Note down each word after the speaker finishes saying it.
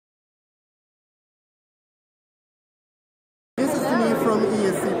from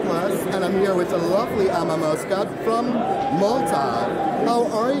ESCplus, and I'm here with the lovely Emma Muscat from Malta. How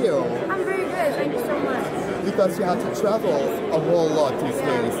are you? I'm very good, thank you so much. Because you had to travel a whole lot these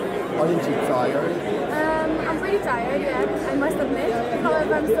days. Aren't you tired? I'm pretty tired, yeah, I must admit.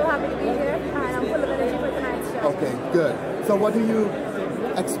 However, I'm so happy to be here, and I'm full of energy for tonight's show. Okay, good. So what do you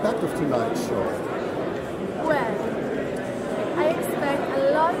expect of tonight's show? Well, I expect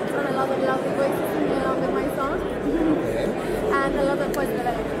a lot of lovely voices singing along with my songs. Okay. And a lot of positive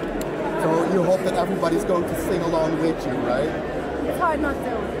energy. So you hope that everybody's going to sing along with you, right? It's hard not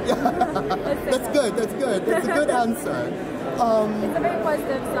to. That's good, that's good. That's a good answer. It's a very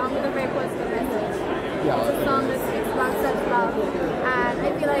positive song with a very positive message. Yeah. It's a song that speaks about self-love, and I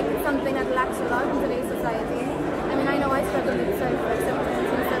feel like it's something that lacks a lot in today's society. I mean, I know I struggled with self-acceptance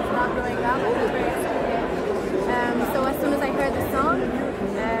and self-love growing up. I was very excluded. So as soon as I heard the song,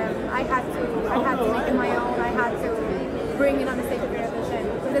 I had to make it my own. I had to bring it on the stage of Eurovision.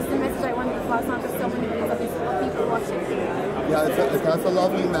 Because this is the message I wanted to pass on to so many millions of people watching. Yeah, it has a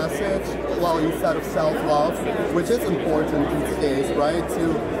lovely message. Well, you said of self-love, which is important these days, right? To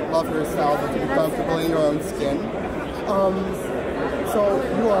love yourself and to be comfortable in your own skin. So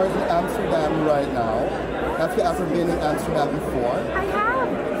you are in Amsterdam right now. Have you ever been in Amsterdam before? I have,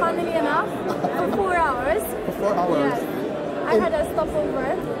 funnily enough, for 4 hours. For 4 hours? Yes. I had a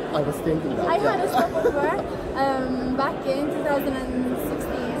stopover. I was thinking that. I had a stopover back in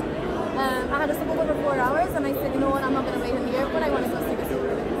 2016. I had a stopover for 4 hours, and I said, you know what, I'm not going to wait in the airport. I want to go see the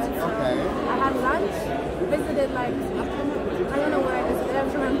Eurovision. So okay. I had lunch, visited I don't know where I visited, I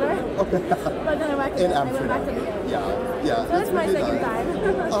don't remember. Okay. But then I went back to the airport. Yeah. So it's my second time.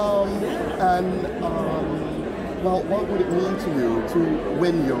 Well, what would it mean to you to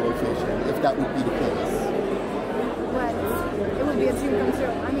win Eurovision, if that would be the case? Well, it would be a dream come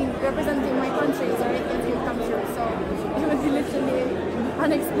true. I mean, representing my country is already a dream come true, so it would be literally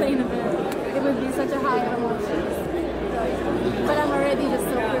unexplainable. It would be such a high of emotions. But I'm already just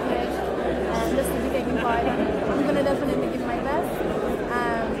so privileged just to be taking part. I'm going to definitely give my best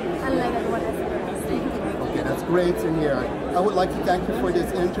and let everyone else do the rest. Okay, that's great to hear. I would like to thank you for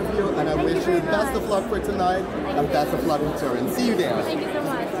this interview, and I wish you best of luck for tonight and best of luck in Turin. See you there. Thank you so much.